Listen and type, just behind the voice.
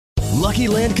Lucky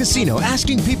Land Casino,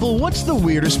 asking people, what's the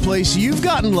weirdest place you've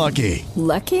gotten lucky?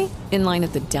 Lucky? In line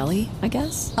at the deli, I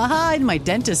guess? Aha, in my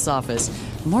dentist's office.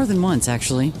 More than once,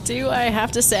 actually. Do I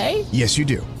have to say? Yes, you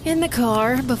do. In the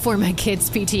car before my kids'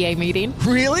 PTA meeting.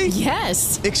 Really?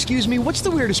 Yes. Excuse me, what's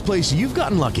the weirdest place you've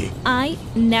gotten lucky? I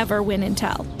never win and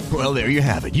tell. Well, there you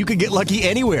have it. You can get lucky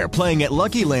anywhere, playing at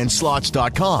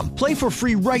LuckyLandSlots.com. Play for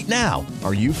free right now.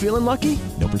 Are you feeling lucky?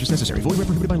 No purchase necessary. Void where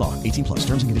prohibited by law. 18 plus.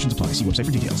 Terms and conditions apply. See website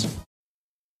for details.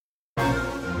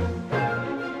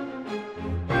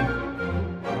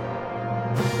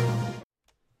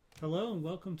 Hello and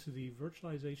welcome to the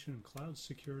Virtualization and Cloud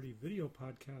Security video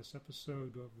podcast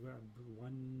episode of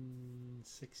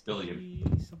 160,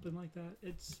 something like that.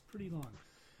 It's pretty long.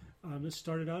 This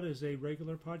started out as a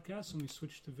regular podcast and we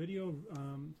switched to video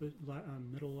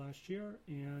middle last year,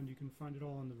 and you can find it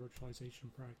all on the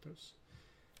Virtualization practice.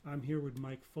 I'm here with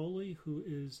Mike Foley, who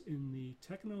is in the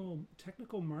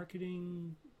technical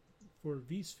marketing for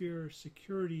vSphere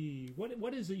security.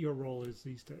 What is it your role is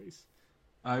these days?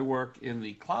 I work in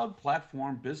the Cloud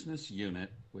Platform Business Unit,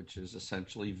 which is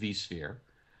essentially vSphere,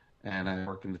 and I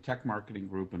work in the Tech Marketing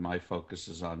Group, and my focus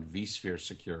is on vSphere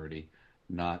security,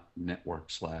 not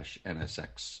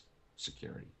network/NSX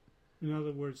security. In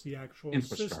other words, the actual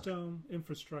system,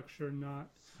 infrastructure, not...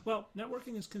 Well,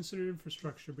 networking is considered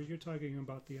infrastructure, but you're talking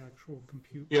about the actual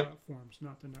compute platforms,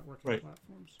 not the networking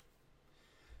platforms.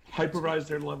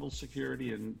 Hypervisor level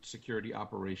security and security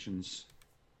operations.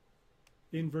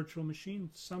 In virtual machine,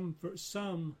 some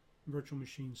virtual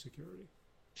machine security.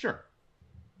 Sure.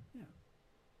 Yeah.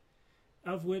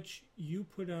 Of which you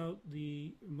put out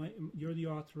you're the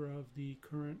author of the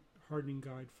current hardening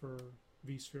guide for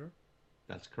vSphere.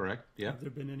 That's correct, yeah. Have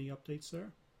there been any updates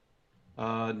there?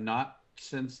 Not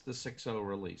since the 6.0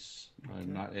 release. Okay.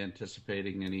 I'm not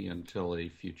anticipating any until a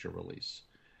future release.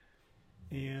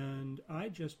 And I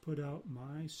just put out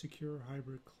my Secure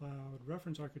Hybrid Cloud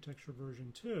Reference Architecture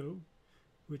version 2,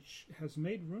 which has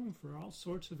made room for all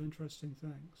sorts of interesting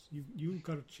things. You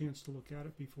got a chance to look at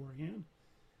it beforehand?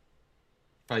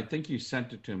 I think you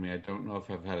sent it to me. I don't know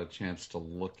if I've had a chance to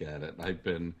look at it. I've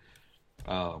been,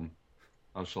 how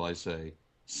shall I say,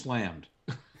 slammed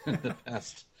in the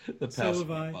past few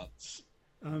months.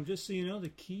 Just so you know, the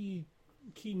key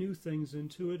new things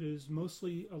into it is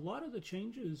mostly a lot of the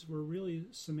changes were really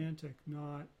semantic,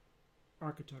 not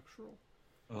architectural.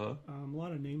 A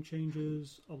lot of name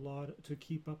changes, a lot to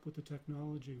keep up with the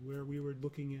technology, where we were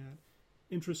looking at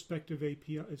introspective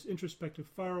APIs, introspective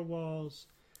firewalls.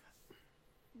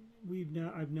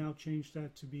 I've now changed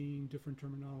that to being different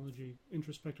terminology.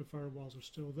 Introspective firewalls are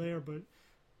still there, but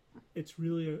it's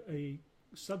really a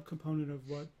subcomponent of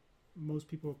what most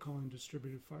people are calling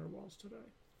distributed firewalls today.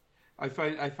 I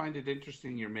find it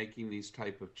interesting you're making these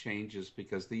type of changes,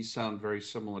 because these sound very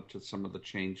similar to some of the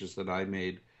changes that I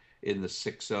made in the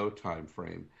 6.0 time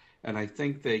frame. And I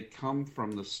think they come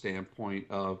from the standpoint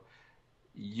of,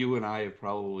 you and I have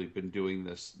probably been doing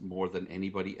this more than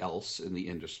anybody else in the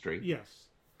industry. Yes.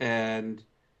 And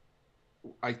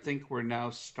I think we're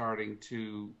now starting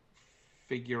to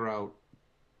figure out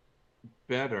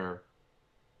better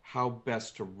how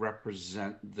best to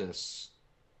represent this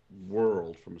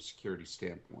world from a security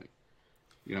standpoint.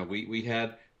 You know, we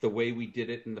had the way we did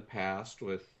it in the past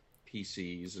with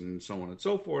PCs and so on and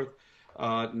so forth.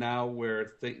 Now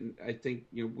I think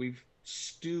we've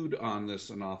stewed on this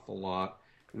an awful lot,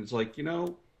 and it's like,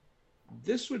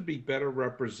 this would be better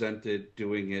represented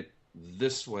doing it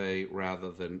this way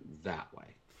rather than that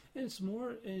way. And it's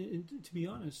more, to be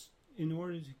honest, in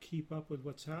order to keep up with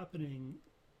what's happening,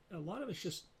 a lot of it's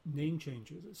just name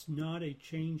changes. It's not a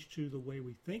change to the way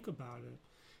we think about it.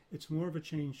 It's more of a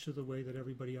change to the way that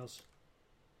everybody else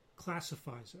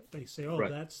classifies it. They say, right,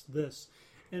 that's this.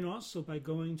 And also by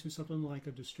going to something like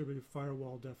a distributed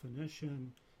firewall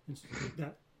definition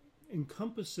that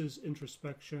encompasses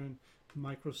introspection,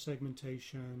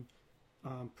 microsegmentation,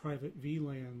 private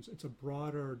VLANs. It's a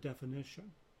broader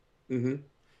definition. Mm-hmm.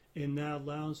 And that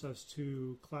allows us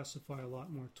to classify a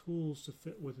lot more tools to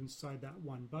fit with inside that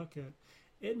one bucket.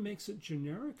 It makes it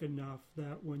generic enough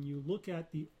that when you look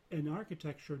at an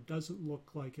architecture, it doesn't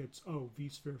look like it's,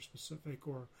 vSphere specific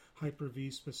or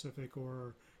Hyper-V specific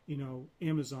or,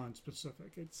 Amazon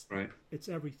specific. It's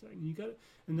everything.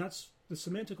 And that's the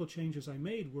semantical changes I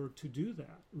made were to do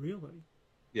that, really.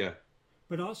 Yeah.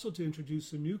 But also to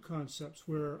introduce the new concepts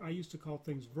where I used to call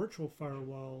things virtual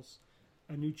firewalls.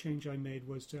 A new change I made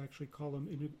was to actually call them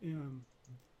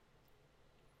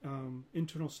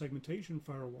internal segmentation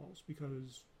firewalls,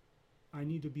 because I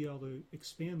need to be able to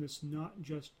expand this not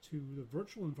just to the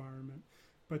virtual environment,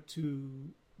 but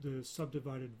to the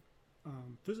subdivided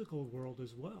physical world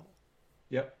as well.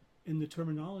 Yep. And the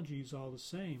terminology is all the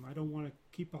same. I don't want to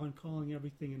keep on calling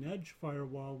everything an edge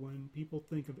firewall when people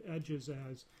think of edges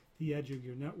as the edge of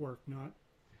your network, not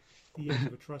the edge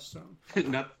of a trust zone.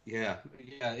 Yeah.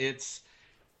 It's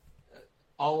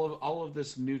all of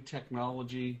this new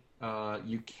technology.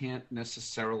 You can't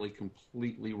necessarily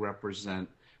completely represent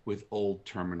with old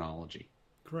terminology,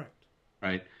 Correct.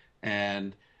 right?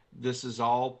 And this is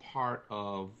all part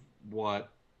of what,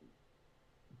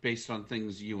 based on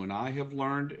things you and I have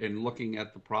learned and looking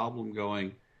at the problem,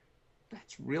 going,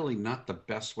 that's really not the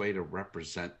best way to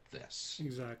represent this.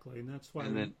 Exactly, and that's why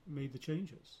And we then, made the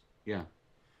changes. yeah,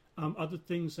 Other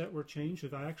things that were changed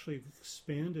is I actually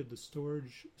expanded the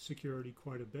storage security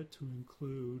quite a bit to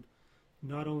include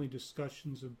not only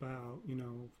discussions about,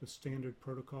 the standard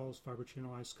protocols, fiber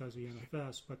channel, iSCSI,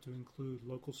 NFS, but to include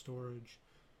local storage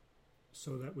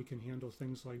so that we can handle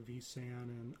things like vSAN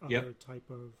and other type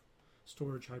of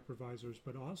storage hypervisors,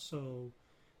 but also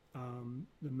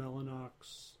the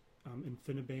Mellanox,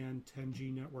 InfiniBand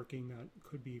 10G networking that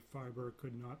could be fiber,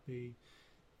 could not be,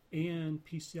 and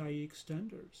PCIe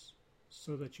extenders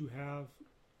so that you have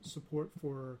support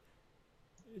for.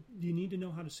 You need to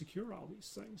know how to secure all these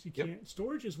things. You can't.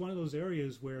 Storage is one of those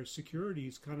areas where security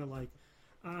is kind of like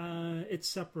it's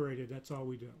separated. That's all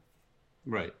we do.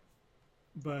 right.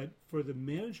 But for the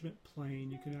management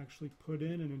plane, you can actually put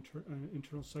in an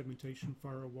internal segmentation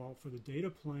firewall. For the data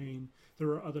plane, there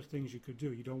are other things you could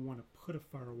do. You don't want to put a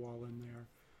firewall in there,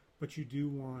 but you do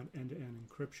want end-to-end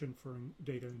encryption for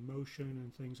data in motion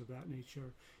and things of that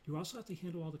nature. You also have to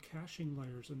handle all the caching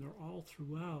layers, and they're all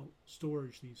throughout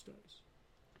storage these days.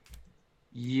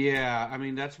 Yeah, I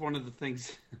mean that's one of the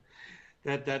things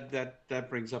that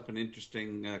brings up an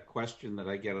interesting question that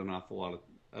I get an awful lot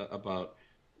of, about.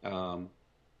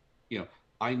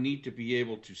 I need to be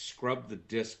able to scrub the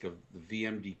disk of the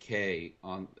VMDK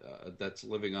on that's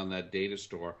living on that data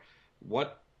store.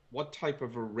 What type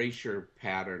of erasure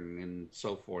pattern and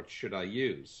so forth should I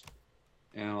use?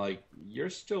 And like, you're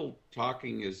still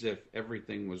talking as if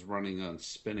everything was running on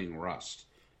spinning rust.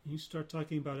 You start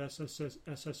talking about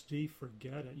SSD,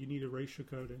 forget it. You need erasure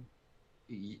coding.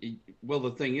 Well, the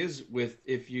thing is,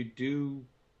 if you do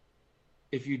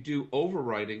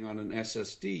overwriting on an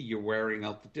SSD, you're wearing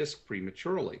out the disk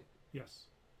prematurely. Yes.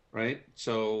 Right?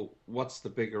 So what's the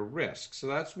bigger risk? So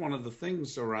that's one of the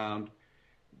things around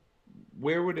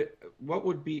what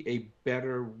would be a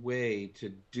better way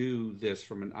to do this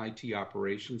from an IT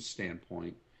operations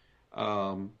standpoint?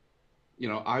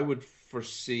 I would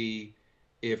foresee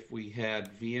if we had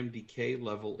VMDK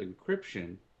level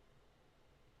encryption,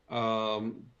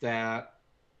 that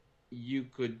you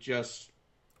could just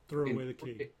throw away the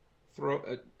key,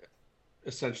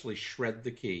 essentially shred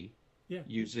the key, yeah,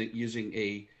 using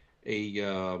a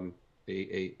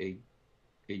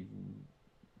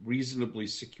reasonably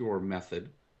secure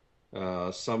method.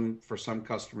 For some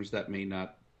customers that may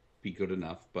not be good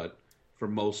enough, but for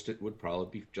most it would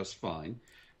probably be just fine.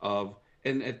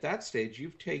 And at that stage,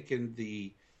 you've taken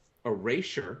the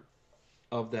erasure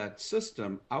of that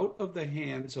system out of the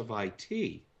hands of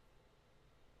IT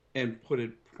and put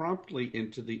it promptly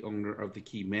into the owner of the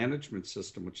key management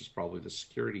system, which is probably the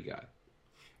security guy.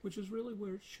 Which is really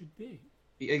where it should be.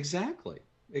 Exactly.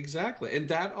 And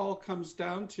that all comes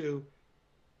down to,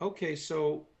 okay,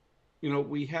 so,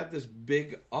 we had this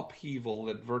big upheaval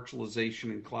that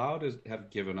virtualization and cloud have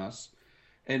given us.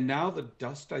 And now the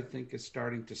dust, I think, is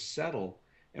starting to settle,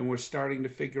 and we're starting to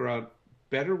figure out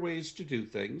better ways to do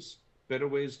things, better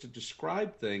ways to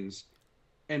describe things,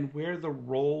 and where the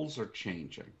roles are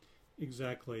changing.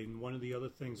 Exactly. And one of the other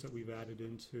things that we've added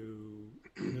into,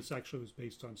 and this actually was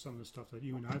based on some of the stuff that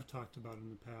you and I have talked about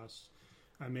in the past,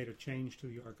 I made a change to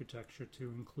the architecture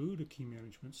to include a key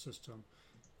management system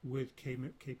with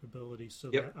capability so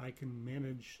that I can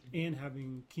manage, and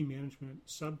having key management,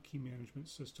 sub-key management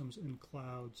systems in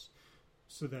clouds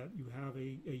so that you have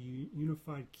a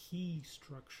unified key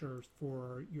structure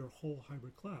for your whole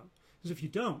hybrid cloud. Because if you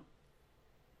don't,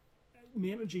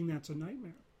 managing that's a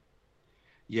nightmare.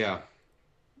 Yeah.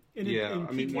 And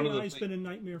PKI has been a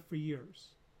nightmare for years.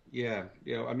 Yeah.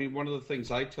 I mean, one of the things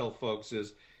I tell folks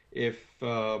is if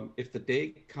the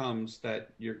day comes that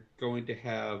you're going to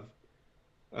have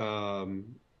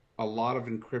a lot of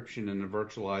encryption in a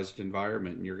virtualized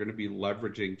environment and you're going to be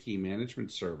leveraging key management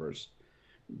servers,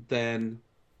 then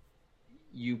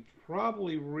you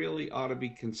probably really ought to be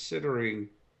considering,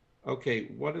 okay,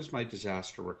 what is my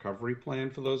disaster recovery plan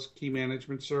for those key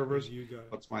management servers?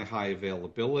 What's my high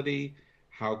availability?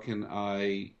 How can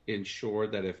I ensure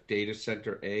that if data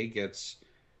center A gets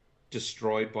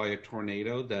destroyed by a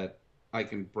tornado, that I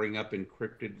can bring up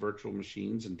encrypted virtual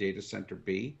machines in data center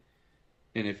B?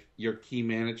 And if your key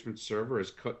management server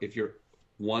is if your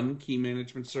one key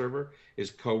management server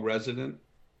is co-resident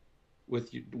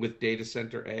with data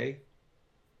center A,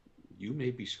 you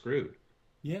may be screwed.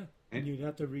 Yeah, and And you'd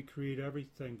have to recreate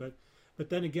everything. But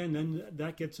then again, then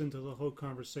that gets into the whole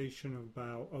conversation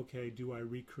about, okay, do I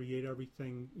recreate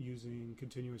everything using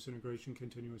continuous integration,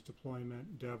 continuous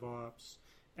deployment, DevOps,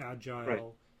 right,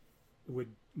 Agile,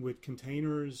 with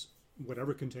containers,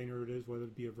 whatever container it is, whether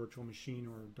it be a virtual machine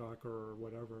or Docker or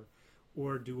whatever,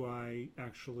 or do I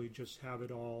actually just have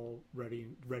it all ready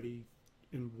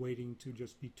and waiting to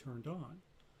just be turned on?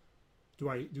 Do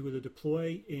I do the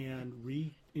deploy and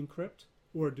re-encrypt,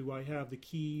 or do I have the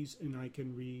keys and I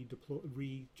can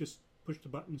just push the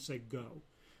button and say go?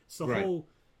 It's the right. whole,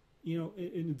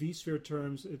 in vSphere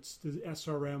terms, it's the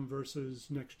SRM versus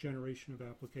next generation of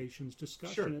applications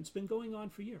discussion. Sure. It's been going on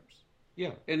for years.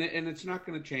 Yeah, and it's not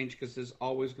going to change because there's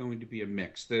always going to be a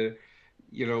mix.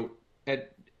 You know,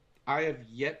 at I have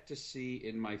yet to see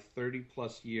in my 30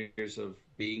 plus years of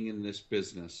being in this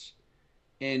business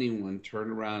anyone turn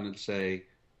around and say,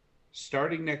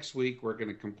 starting next week, we're going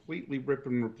to completely rip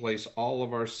and replace all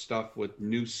of our stuff with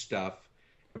new stuff,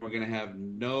 and we're going to have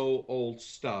no old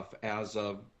stuff as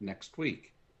of next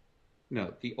week.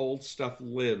 No, the old stuff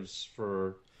lives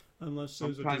for Unless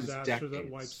there's a sometimes disaster that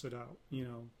decades. wipes it out,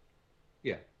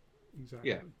 Yeah, exactly.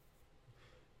 yeah,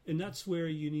 And that's where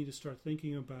you need to start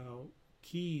thinking about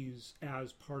keys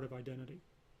as part of identity.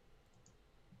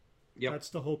 yep, That's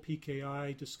the whole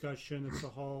PKI discussion. It's the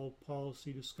whole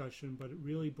policy discussion. But it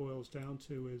really boils down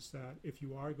to is that if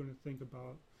you are going to think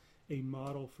about a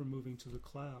model for moving to the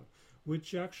cloud,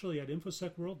 which actually at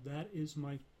InfoSec World, that is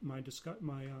my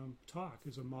talk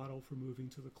is a model for moving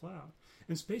to the cloud. And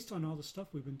it's based on all the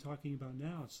stuff we've been talking about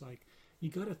now. It's like you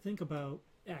got to think about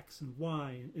X and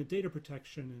Y and data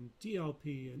protection and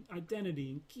DLP and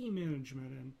identity and key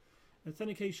management and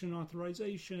authentication and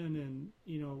authorization and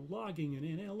logging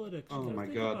and analytics. oh my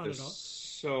Think God, about there's it all.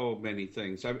 so many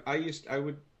things. I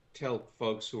would tell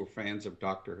folks who are fans of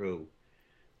Doctor Who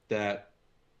that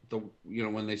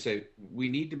when they say we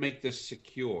need to make this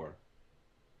secure,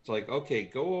 it's like, okay,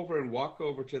 go over and walk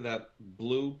over to that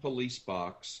blue police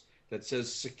box that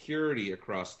says security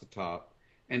across the top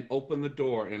and open the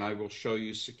door and I will show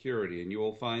you security, and you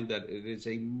will find that it is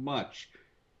a much,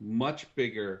 much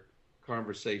bigger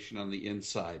conversation on the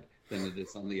inside than it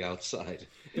is on the outside.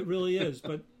 It really is,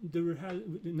 but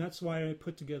and that's why I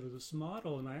put together this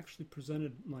model, and I actually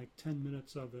presented like 10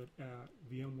 minutes of it at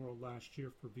VMworld last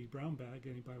year for V Brown Bag.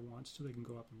 Anybody wants to, they can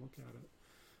go up and look at it.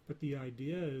 But the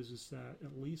idea is that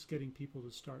at least getting people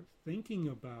to start thinking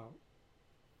about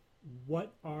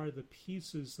what are the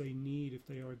pieces they need if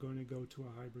they are going to go to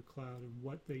a hybrid cloud, and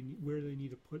where they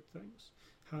need to put things,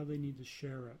 how they need to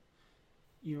share it.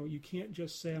 You can't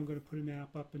just say I'm going to put an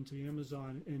app up into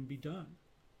Amazon and be done.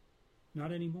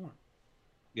 Not anymore.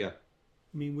 Yeah.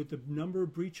 I mean, with the number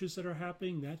of breaches that are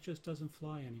happening, that just doesn't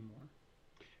fly anymore.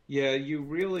 Yeah, you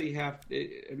really have.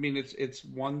 I mean, it's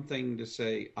one thing to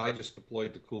say I just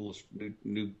deployed the coolest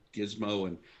new gizmo,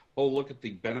 and oh, look at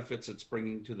the benefits it's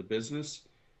bringing to the business.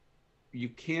 You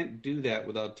can't do that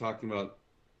without talking about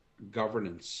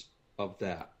governance of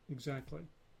that Exactly.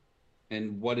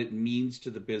 and what it means to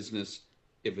the business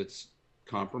if it's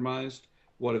compromised,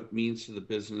 what it means to the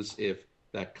business if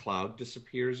that cloud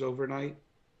disappears overnight.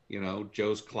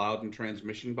 Joe's cloud and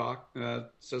transmission box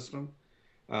system.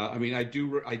 I mean, I do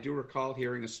recall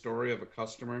hearing a story of a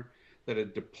customer that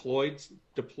had deployed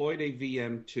a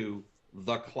VM to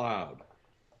the cloud,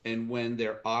 and when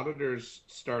their auditors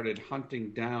started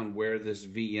hunting down where this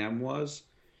VM was,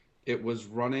 it was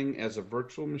running as a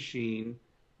virtual machine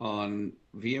on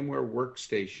VMware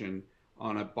Workstation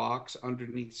on a box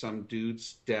underneath some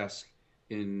dude's desk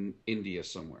in India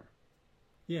somewhere.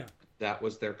 Yeah, That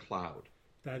was their cloud.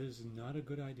 that is not a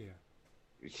good idea.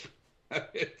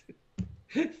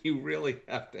 You really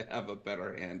have to have a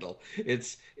better handle.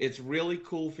 It's really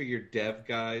cool for your dev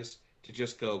guys to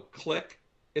just go click,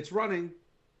 it's running.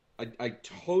 I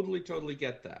totally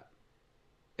get that.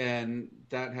 And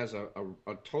that has a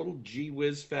total gee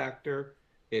whiz factor.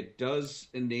 It does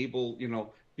enable,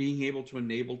 being able to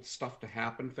enable stuff to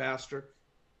happen faster.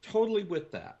 Totally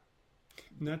with that.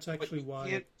 And that's actually But you why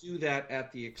can't do that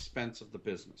at the expense of the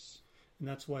business. And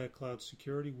that's why at Cloud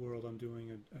Security World, I'm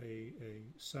doing a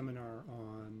seminar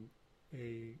on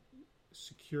a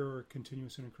secure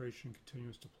continuous integration,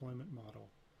 continuous deployment model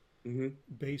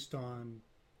based on,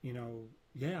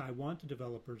 I want the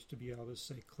developers to be able to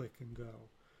say click and go.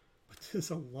 But there's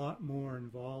a lot more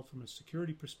involved from a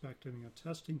security perspective and a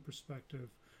testing perspective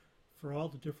for all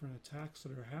the different attacks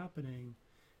that are happening.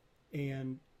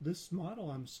 And this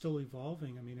model, I'm still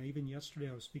evolving. I mean, even yesterday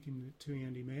I was speaking to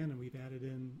Andy Mann, and we've added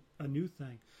in a new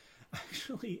thing. I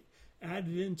actually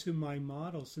added into my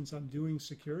model, since I'm doing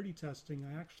security testing,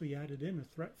 I actually added in a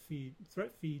threat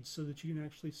feed so that you can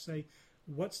actually say,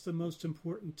 what's the most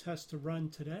important test to run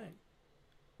today?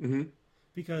 Mm-hmm.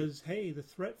 Because, hey, the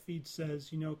threat feed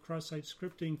says, cross-site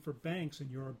scripting for banks, and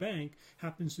you're a bank,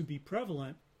 happens to be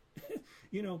prevalent.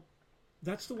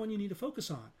 That's the one you need to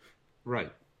focus on.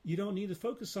 Right. You don't need to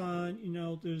focus on,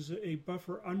 there's a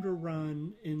buffer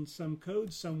underrun in some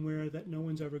code somewhere that no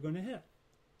one's ever going to hit.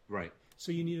 Right.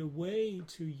 So you need a way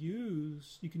to you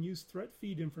can use threat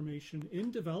feed information in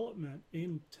development,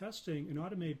 in testing, in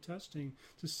automated testing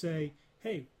to say,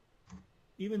 hey,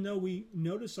 even though we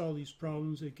notice all these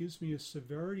problems, it gives me a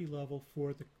severity level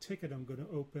for the ticket I'm going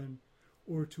to open,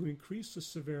 or to increase the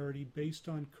severity based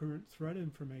on current threat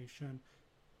information,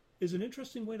 is an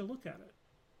interesting way to look at it.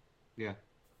 Yeah.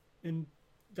 And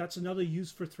that's another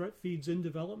use for threat feeds in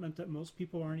development that most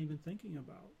people aren't even thinking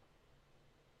about.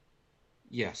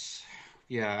 Yes.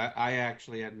 Yeah, I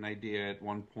actually had an idea at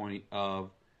one point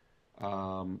of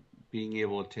being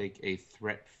able to take a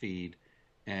threat feed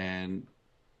and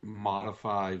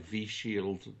modify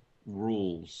vShield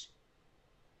rules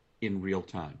in real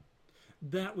time.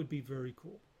 That would be very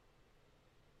cool.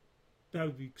 That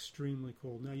would be extremely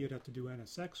cool. Now you'd have to do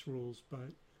NSX rules, but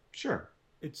sure,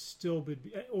 it's still would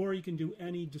be, or you can do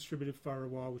any distributed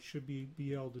firewall, which should be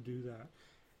able to do that.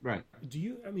 Right.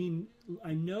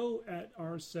 I know at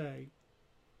RSA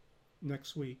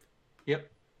next week. Yep.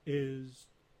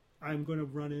 I'm going to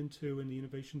run into, in the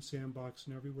Innovation Sandbox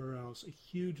and everywhere else, a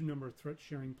huge number of threat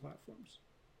sharing platforms.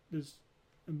 There's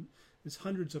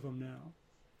hundreds of them now.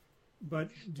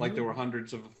 But there were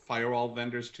hundreds of firewall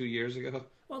vendors 2 years ago?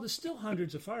 Well, there's still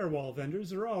hundreds of firewall vendors.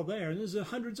 They're all there. And there's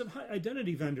hundreds of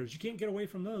identity vendors. You can't get away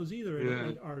from those either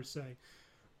at RSA.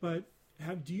 But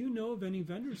do you know of any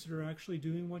vendors that are actually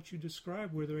doing what you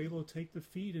described, where they're able to take the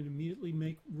feed and immediately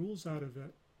make rules out of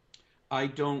it? I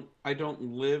don't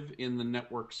live in the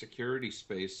network security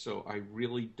space, so I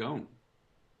really don't.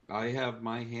 I have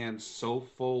my hands so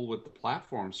full with the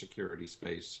platform security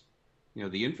space,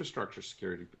 the infrastructure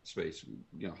security space,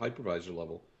 hypervisor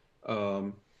level.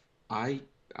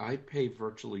 I pay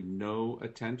virtually no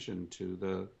attention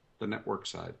to the network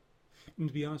side. And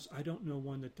to be honest, I don't know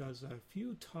one that does that. If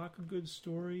you talk a good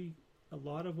story, a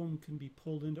lot of them can be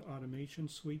pulled into automation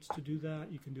suites to do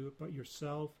that. You can do it by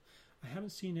yourself. I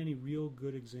haven't seen any real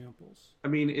good examples. I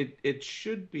mean, it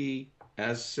should be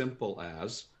as simple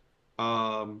as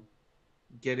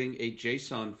getting a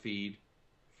JSON feed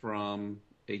from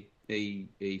a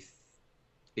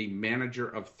manager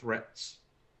of threats,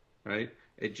 right?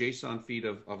 A JSON feed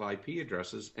of IP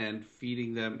addresses and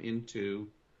feeding them into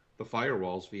the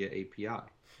firewalls via API.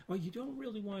 Well, you don't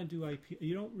really want to do IP.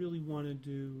 You don't really want to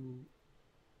do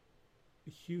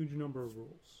a huge number of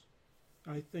rules.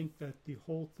 I think that the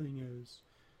whole thing is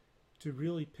to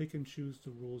really pick and choose the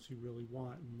rules you really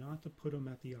want, and not to put them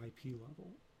at the IP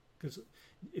level. Because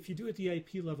if you do it at the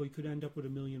IP level, you could end up with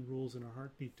 1 million rules in a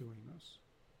heartbeat doing this.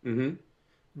 Mm-hmm.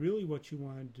 Really what you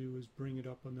want to do is bring it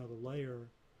up another layer,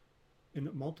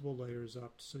 and multiple layers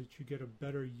up, so that you get a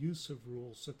better use of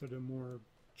rules, so that they're more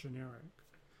generic.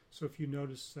 So if you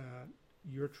notice that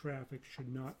your traffic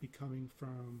should not be coming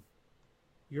from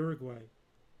Uruguay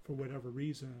for whatever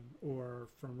reason, or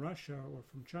from Russia, or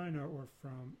from China, or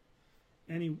from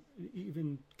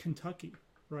even Kentucky,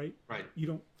 right? Right. You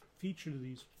don't feature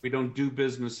these. We don't do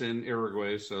business in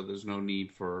Uruguay, so there's no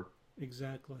need for...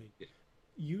 Exactly. Yeah.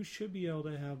 You should be able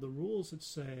to have the rules that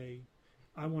say,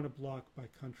 I want to block by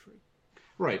country.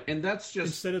 Right, and that's just...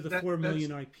 Instead of the 4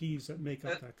 million IPs that make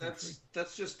up that country.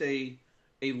 That's just a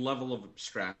level of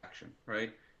abstraction,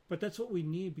 right? But that's what we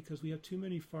need, because we have too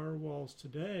many firewalls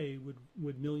today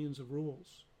with millions of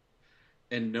rules.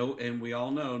 And we all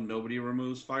know nobody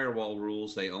removes firewall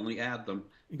rules; they only add them.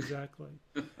 Exactly,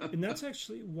 and that's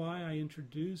actually why I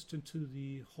introduced into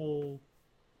the whole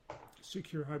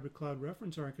secure hybrid cloud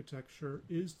reference architecture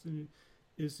is the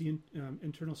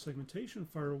internal segmentation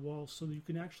firewall, so that you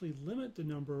can actually limit the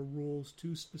number of rules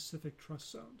to specific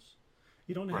trust zones.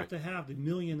 You don't have to have the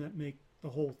million that make the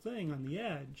whole thing on the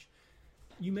edge.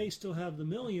 You may still have the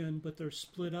million, but they're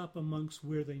split up amongst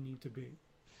where they need to be.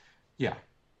 Yeah,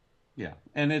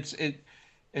 and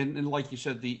and like you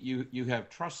said, you have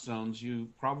trust zones. You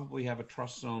probably have a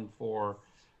trust zone for,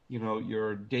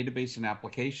 your database and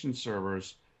application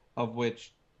servers, of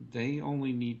which they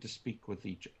only need to speak with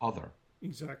each other.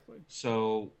 Exactly.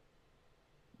 So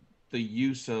the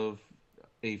use of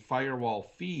a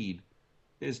firewall feed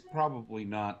is probably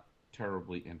not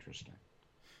terribly interesting.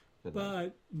 for that.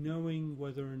 But knowing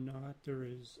whether or not there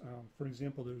is, for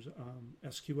example, there's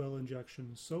SQL injection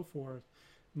and so forth,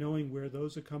 knowing where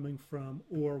those are coming from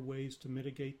or ways to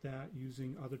mitigate that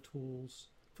using other tools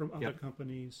from other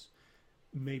companies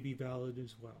may be valid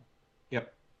as well.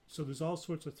 Yep. So there's all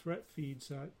sorts of threat feeds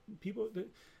that people that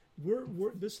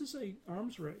this is a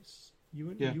arms race. You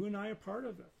and I are part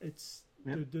of it. It's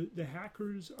the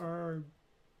hackers are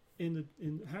in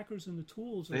the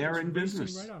tools. They are in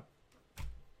business. Right up.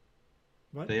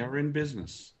 What? They are in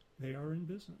business. They are in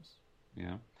business.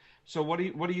 Yeah. So what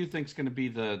do you think is going to be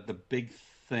the big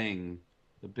thing,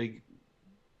 the big,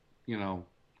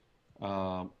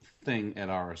 thing at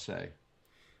RSA?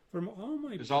 From all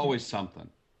my, there's always something.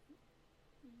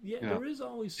 Yeah, there is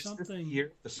always something. This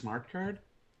year, the smart card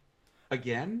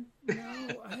again? No,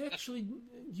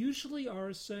 usually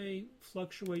RSA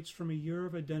fluctuates from a year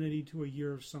of identity to a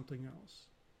year of something else.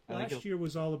 Last year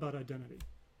was all about identity.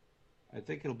 I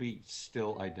think it'll be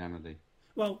still identity.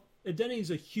 Well, identity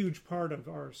is a huge part of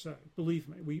RSA. Believe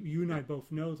me, you and I both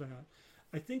know that.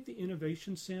 I think the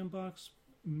innovation sandbox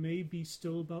may be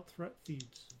still about threat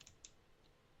feeds.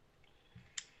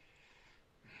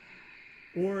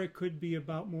 Or it could be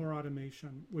about more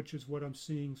automation, which is what I'm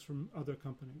seeing from other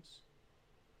companies.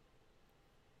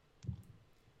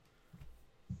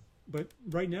 But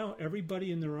right now,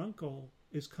 everybody and their uncle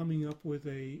is coming up with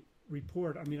a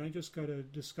report. I mean, I just got a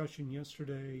discussion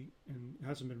yesterday, and it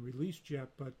hasn't been released yet,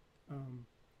 but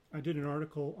I did an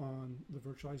article on the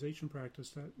virtualization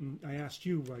practice and I asked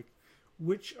you,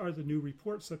 which are the new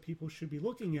reports that people should be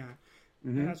looking at?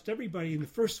 I asked everybody, and the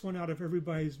first one out of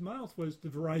everybody's mouth was the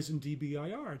Verizon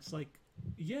DBIR. It's like,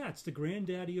 it's the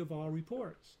granddaddy of all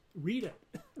reports. Read it,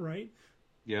 right?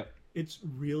 Yep. It's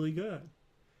really good.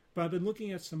 But I've been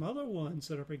looking at some other ones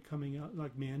that have been coming out,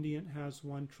 like Mandiant has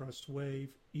one, TrustWave,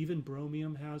 even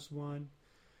Bromium has one.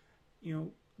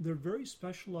 They're very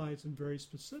specialized and very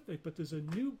specific, but there's a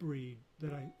new breed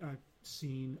that I've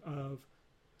seen of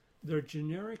they're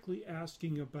generically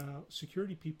asking about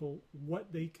security people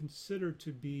what they consider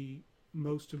to be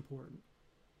most important.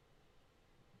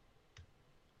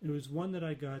 It was one that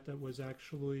I got that was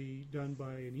actually done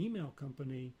by an email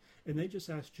company, and they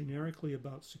just asked generically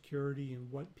about security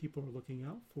and what people are looking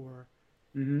out for.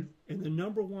 And the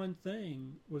number one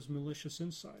thing was malicious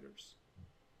insiders.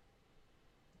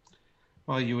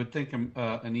 Well, you would think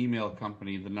an email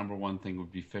company, the number one thing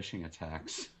would be phishing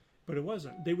attacks. But it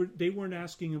wasn't. They weren't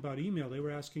asking about email. They were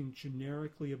asking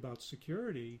generically about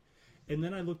security. And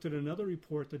then I looked at another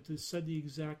report that said the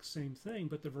exact same thing.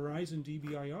 But the Verizon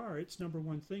DBIR, its number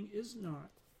one thing is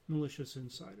not malicious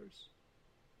insiders.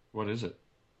 What is it?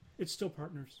 It's still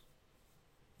partners.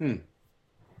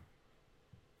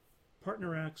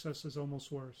 Partner access is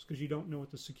almost worse because you don't know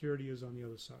what the security is on the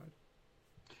other side.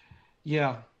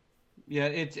 Yeah.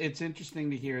 It's interesting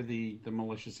to hear the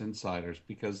malicious insiders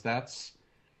because that's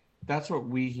what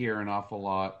we hear an awful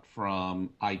lot from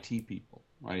IT people,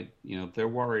 right? They're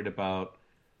worried about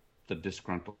the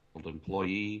disgruntled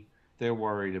employee. They're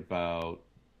worried about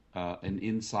an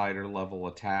insider level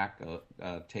attack,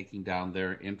 taking down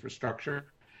their infrastructure.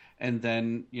 And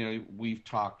then, we've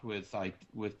talked with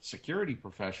security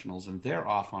professionals, and they're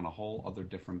off on a whole other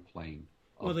different plane.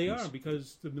 Well, they are,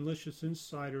 because the malicious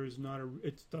insider is not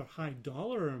it's the high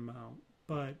dollar amount,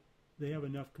 but they have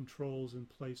enough controls in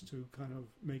place to kind of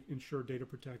ensure data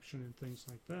protection and things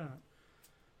like that.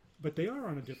 But they are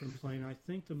on a different plane. I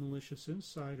think the malicious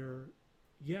insider,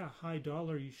 high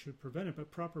dollar, you should prevent it, but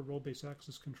proper role-based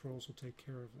access controls will take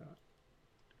care of that.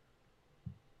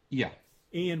 Yeah.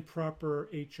 And proper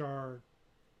HR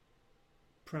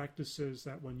practices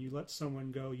that when you let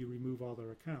someone go, you remove all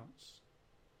their accounts.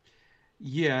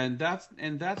 Yeah, and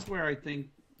that's where I think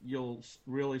you'll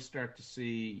really start to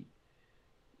see.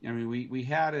 I mean, we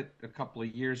had it a couple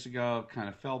of years ago, kind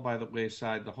of fell by the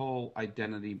wayside, the whole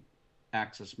identity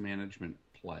access management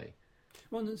play.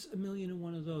 Well, there's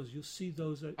 1,000,001 of those. You'll see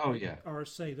those at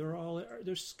RSA.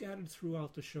 They're scattered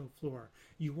throughout the show floor.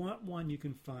 You want one, you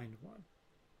can find one.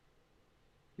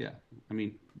 Yeah, I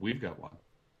mean, we've got one.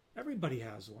 Everybody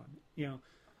has one.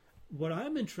 What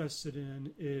I'm interested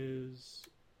in is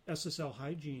SSL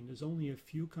hygiene. There's only a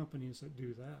few companies that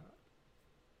do that.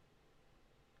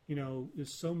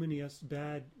 There's so many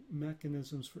bad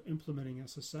mechanisms for implementing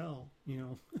SSL,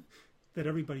 that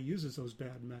everybody uses those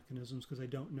bad mechanisms because they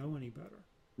don't know any better.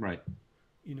 Right.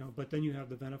 But then you have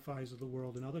the Venafi's of the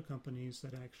world and other companies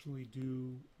that actually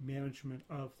do management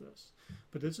of this.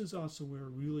 But this is also where a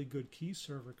really good key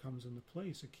server comes into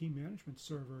place. A key management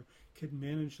server can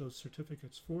manage those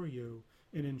certificates for you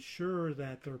and ensure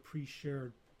that they're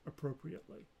pre-shared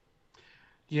appropriately.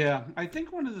 Yeah, I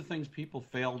think one of the things people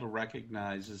fail to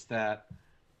recognize is that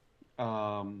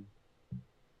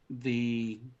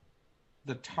the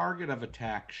target of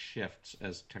attack shifts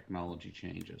as technology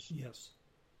changes. Yes.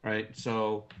 Right.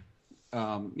 So,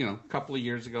 a couple of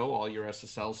years ago, all your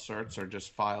SSL certs are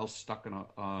just files stuck in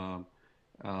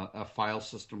a file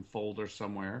system folder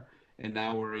somewhere, and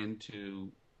now we're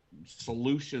into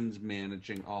solutions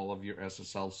managing all of your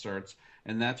SSL certs,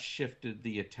 and that's shifted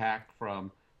the attack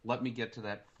from let me get to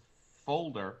that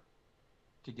folder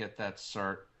to get that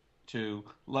cert to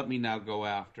let me now go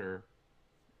after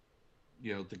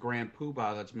the grand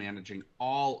poobah that's managing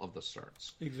all of the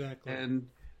certs. Exactly. And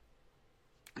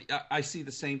I see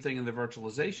the same thing in the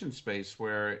virtualization space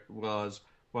where it was,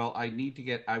 well, I need to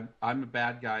get, I'm a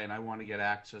bad guy and I want to get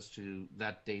access to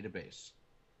that database.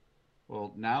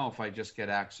 Well, now if I just get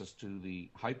access to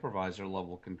the hypervisor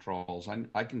level controls,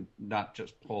 I can not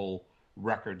just pull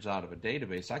records out of a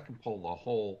database. I can pull the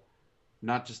whole,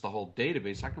 not just the whole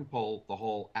database, I can pull the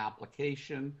whole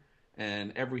application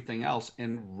and everything else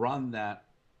and run that.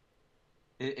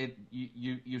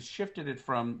 You shifted it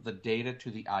from the data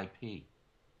to the IP.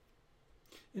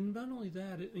 And not only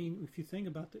that, I mean, if you think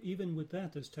about even with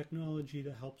that, there's technology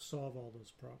to help solve all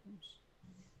those problems.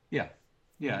 Yeah.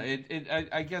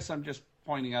 I guess I'm just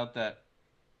pointing out that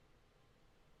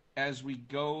as we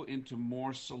go into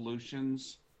more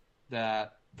solutions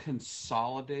that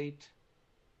consolidate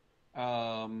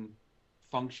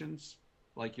functions,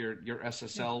 like your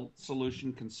SSL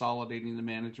solution consolidating the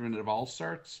management of all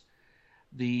certs,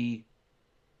 the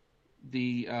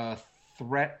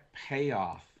threat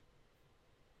payoff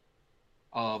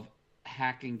of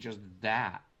hacking just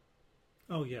that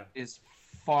is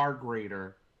far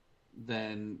greater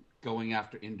than going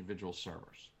after individual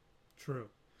servers. True.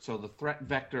 So the threat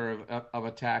vector of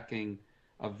attacking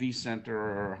a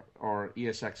vCenter or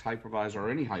ESX hypervisor or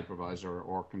any hypervisor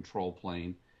or control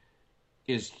plane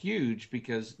is huge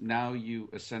because now you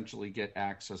essentially get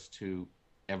access to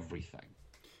everything.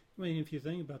 I mean, if you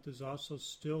think about, there's also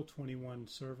still 21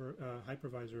 server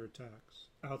hypervisor attacks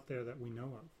out there that we know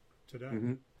of today.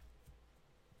 Mm-hmm.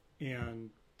 And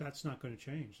that's not going to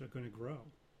change. They're going to grow.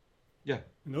 Yeah.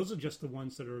 And those are just the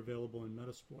ones that are available in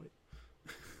Metasploit.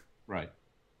 Right.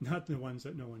 Not the ones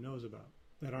that no one knows about,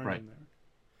 that aren't right. in there.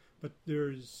 But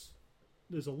there's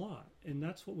a lot. And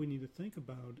that's what we need to think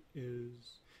about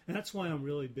is... And that's why I'm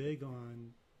really big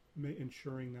on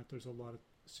ensuring that there's a lot of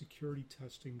security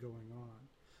testing going on.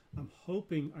 I'm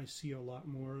hoping I see a lot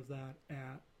more of that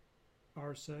at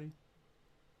RSA.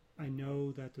 I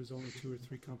know that there's only 2 or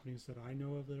 3 companies that I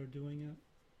know of that are doing it,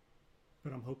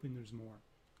 but I'm hoping there's more.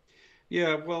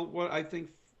 Yeah, well, what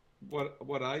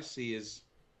I see is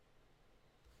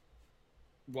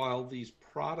while these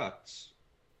products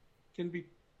can be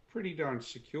pretty darn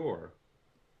secure,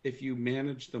 if you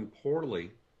manage them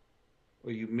poorly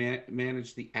or you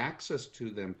manage the access to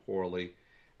them poorly,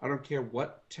 I don't care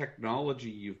what technology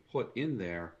you've put in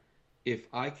there, if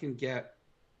I can get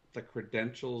the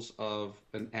credentials of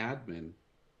an admin,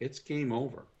 it's game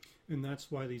over. And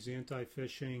that's why these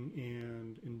anti-phishing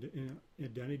and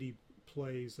identity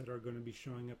plays that are going to be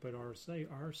showing up at RSA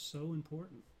are so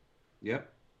important.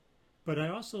 Yep. But I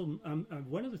also,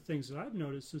 one of the things that I've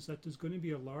noticed is that there's going to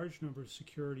be a large number of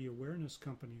security awareness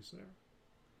companies there.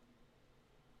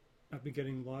 I've been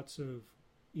getting lots of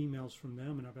emails from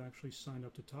them, and I've actually signed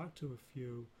up to talk to a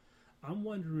few. I'm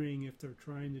wondering if they're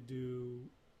trying to do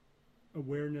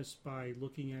awareness by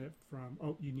looking at it from,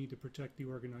 oh, you need to protect the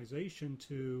organization,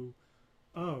 to,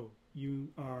 oh, you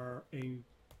are a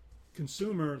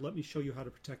consumer, let me show you how to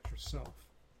protect yourself.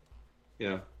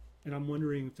 Yeah. And I'm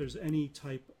wondering if there's any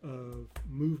type of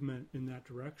movement in that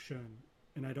direction,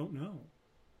 and I don't know.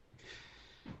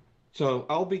 So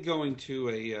I'll be going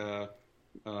to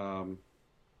a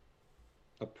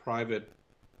private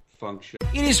function.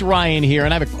 It is Ryan here,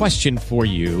 and I have a question for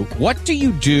you. What do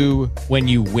you do when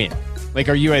you win? Like,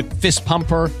 are you a fist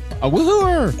pumper, a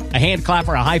woohooer, a hand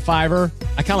clapper, a high fiver?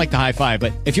 I kind of like the high five,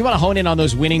 but if you want to hone in on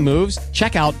those winning moves,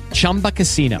 check out Chumba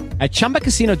Casino. At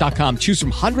ChumbaCasino.com, choose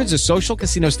from hundreds of social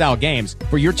casino-style games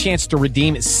for your chance to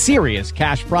redeem serious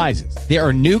cash prizes. There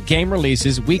are new game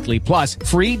releases weekly, plus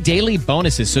free daily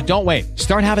bonuses, so don't wait.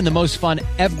 Start having the most fun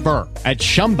ever at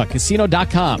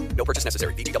ChumbaCasino.com. No purchase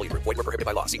necessary. VGW Group. Void where prohibited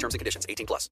by law. See terms and conditions. 18+.